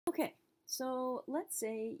Okay, so let's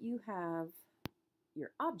say you have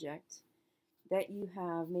your object that you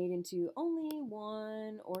have made into only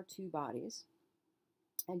one or two bodies,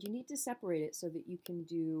 and you need to separate it so that you can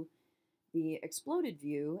do the exploded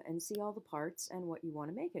view and see all the parts and what you want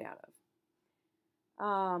to make it out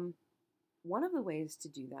of. One of the ways to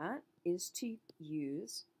do that is to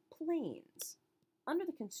use planes. Under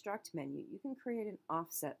the Construct menu, you can create an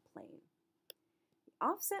offset plane. The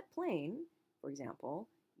offset plane, for example,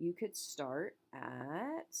 you could start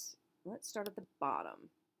at, let's start at the bottom.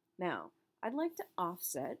 Now, I'd like to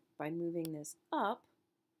offset by moving this up,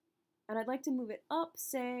 and I'd like to move it up,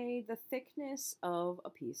 say, the thickness of a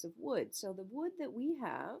piece of wood. So the wood that we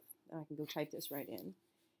have, and I can go type this right in,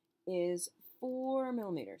 is 4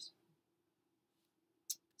 millimeters.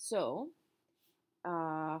 So,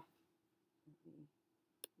 let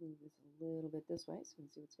me move this a little bit this way so we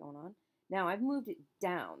can see what's going on. Now I've moved it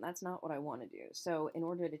down. That's not what I want to do. So in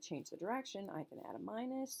order to change the direction, I can add a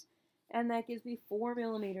minus, and that gives me 4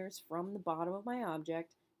 millimeters from the bottom of my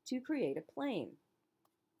object to create a plane.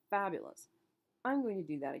 Fabulous. I'm going to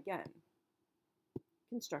do that again.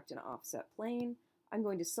 Construct an offset plane. I'm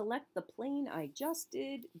going to select the plane I just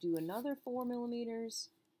did, do another 4 millimeters,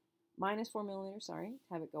 minus 4 millimeters, sorry,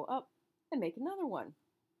 have it go up, and make another one.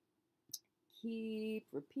 Keep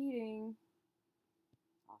repeating.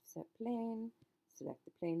 Offset plane, select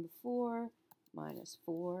the plane before, minus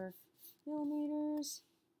 4 millimeters,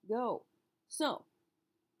 go. So,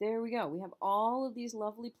 there we go. We have all of these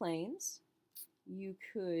lovely planes. You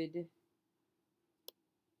could,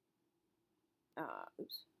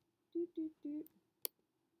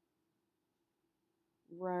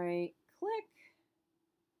 right click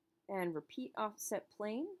and repeat offset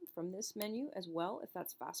plane from this menu as well if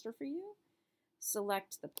that's faster for you.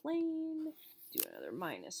 Select the plane, do another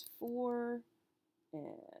minus 4,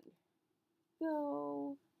 and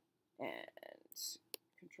go, and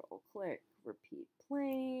control click, repeat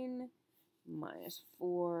plane, minus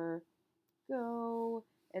 4, go,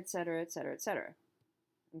 etc., etc., etc.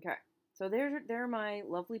 Okay, so there are my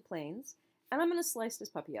lovely planes, and I'm going to slice this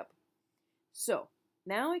puppy up. So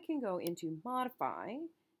now I can go into modify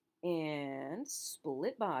and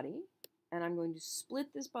split body, and I'm going to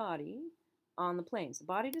split this body on the planes. The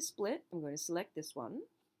body to split, I'm going to select this one,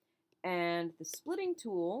 and the splitting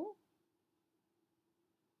tool,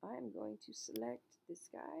 I'm going to select this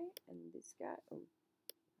guy and this guy. Oh,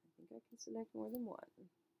 I think I can select more than one.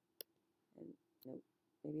 And nope,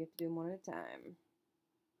 maybe you have to do them one at a time.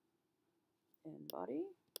 And body,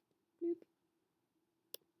 bloop.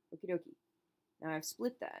 Okie dokie. Now I've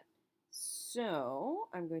split that. So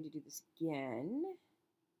I'm going to do this again.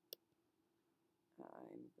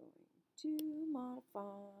 I'm going to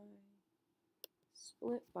modify,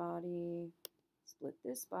 split body, split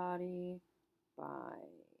this body by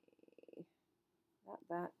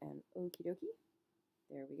that, and okie dokie.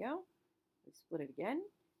 There we go. We split it again.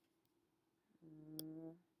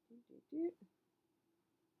 Go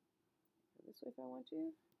this way if I want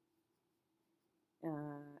to.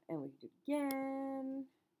 And we can do it again.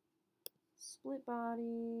 Split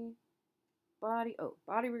body. Body. Oh,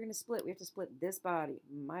 body we're going to split. We have to split this body.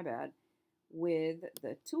 My bad. With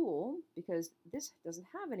the tool, because this doesn't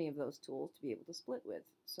have any of those tools to be able to split with.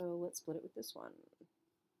 So let's split it with this one.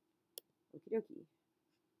 Okie dokie.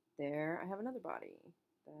 There, I have another body.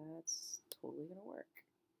 That's totally going to work.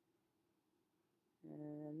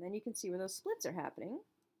 And then you can see where those splits are happening.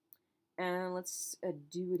 And let's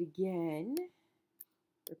do it again.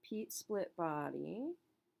 Repeat split body.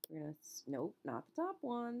 We're going to, nope, not the top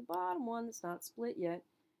one, the bottom one that's not split yet.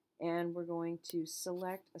 And we're going to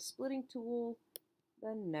select a splitting tool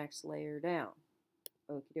the next layer down.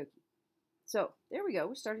 Okie dokie. So there we go.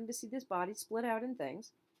 We're starting to see this body split out in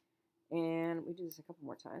things. And we do this a couple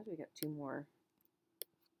more times. We got 2 more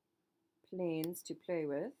planes to play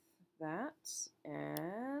with. That.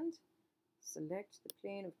 And select the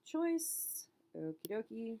plane of choice. Okie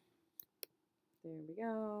dokie. There we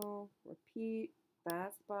go. Repeat.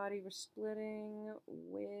 That's the body we're splitting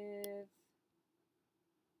with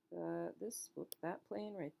that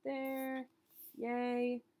plane right there.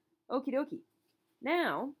 Yay. Okie dokie.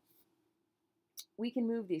 Now, we can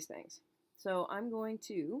move these things. So I'm going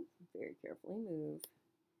to very carefully move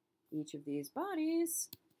each of these bodies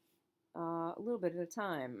a little bit at a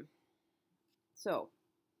time. So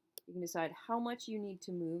you can decide how much you need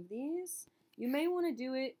to move these. You may want to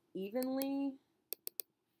do it evenly.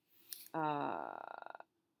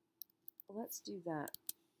 Let's do that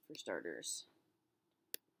for starters.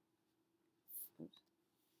 Oops.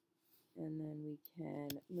 And then we can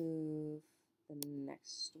move the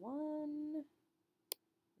next one.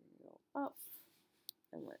 Go up.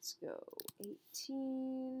 And let's go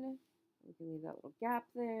 18. We can leave that little gap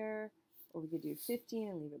there. Or we could do 15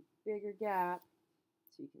 and leave a bigger gap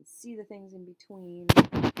so you can see the things in between.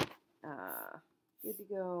 Good to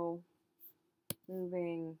go.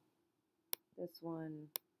 Moving this one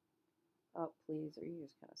up, please, or you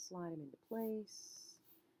just kind of slide them into place.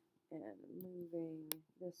 And moving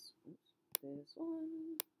this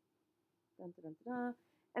one. Dun, dun, dun, dun.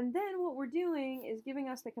 And then what we're doing is giving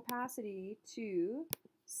us the capacity to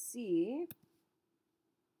see,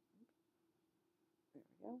 there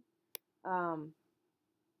we go,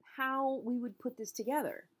 how we would put this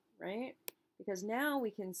together, right? Because now we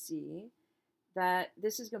can see that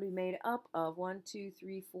this is going to be made up of 1, 2,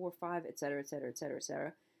 3, 4, 5, etc., etc., etc.,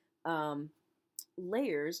 etc.,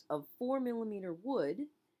 layers of 4mm wood,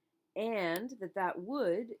 and that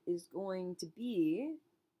wood is going to be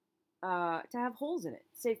to have holes in it.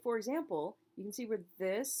 Say, for example, you can see where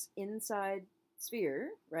this inside sphere,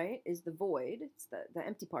 right, is the void. It's the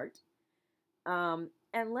empty part.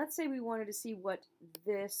 And let's say we wanted to see what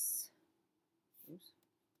this, oops,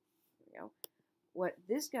 there we go, what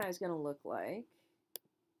this guy is going to look like.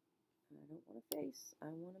 I don't want a face. I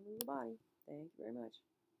want to move a body. Thank you very much.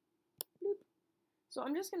 Bloop. So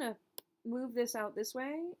I'm just going to move this out this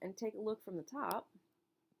way and take a look from the top.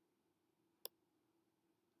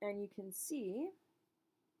 And you can see,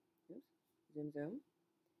 oops, zoom, zoom,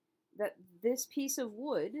 that this piece of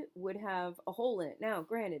wood would have a hole in it. Now,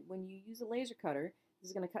 granted, when you use a laser cutter, this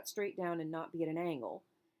is going to cut straight down and not be at an angle.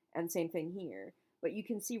 And same thing here. But you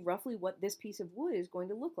can see roughly what this piece of wood is going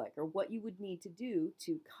to look like, or what you would need to do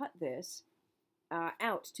to cut this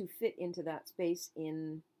out to fit into that space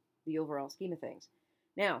in the overall scheme of things.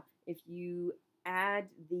 Now, if you add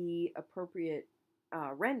the appropriate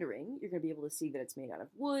rendering, you're going to be able to see that it's made out of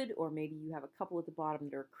wood, or maybe you have a couple at the bottom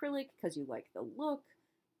that are acrylic because you like the look.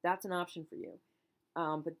 That's an option for you.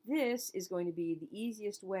 But this is going to be the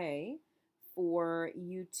easiest way for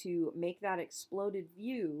you to make that exploded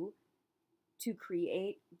view to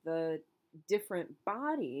create the different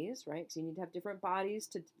bodies, right? So you need to have different bodies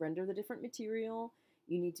to render the different material.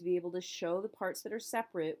 You need to be able to show the parts that are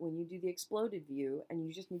separate when you do the exploded view, and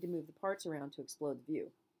you just need to move the parts around to explode the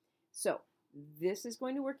view. So this is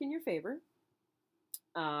going to work in your favor.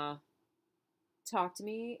 Talk to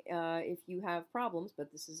me if you have problems,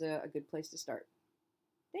 but this is a good place to start.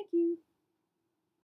 Thank you.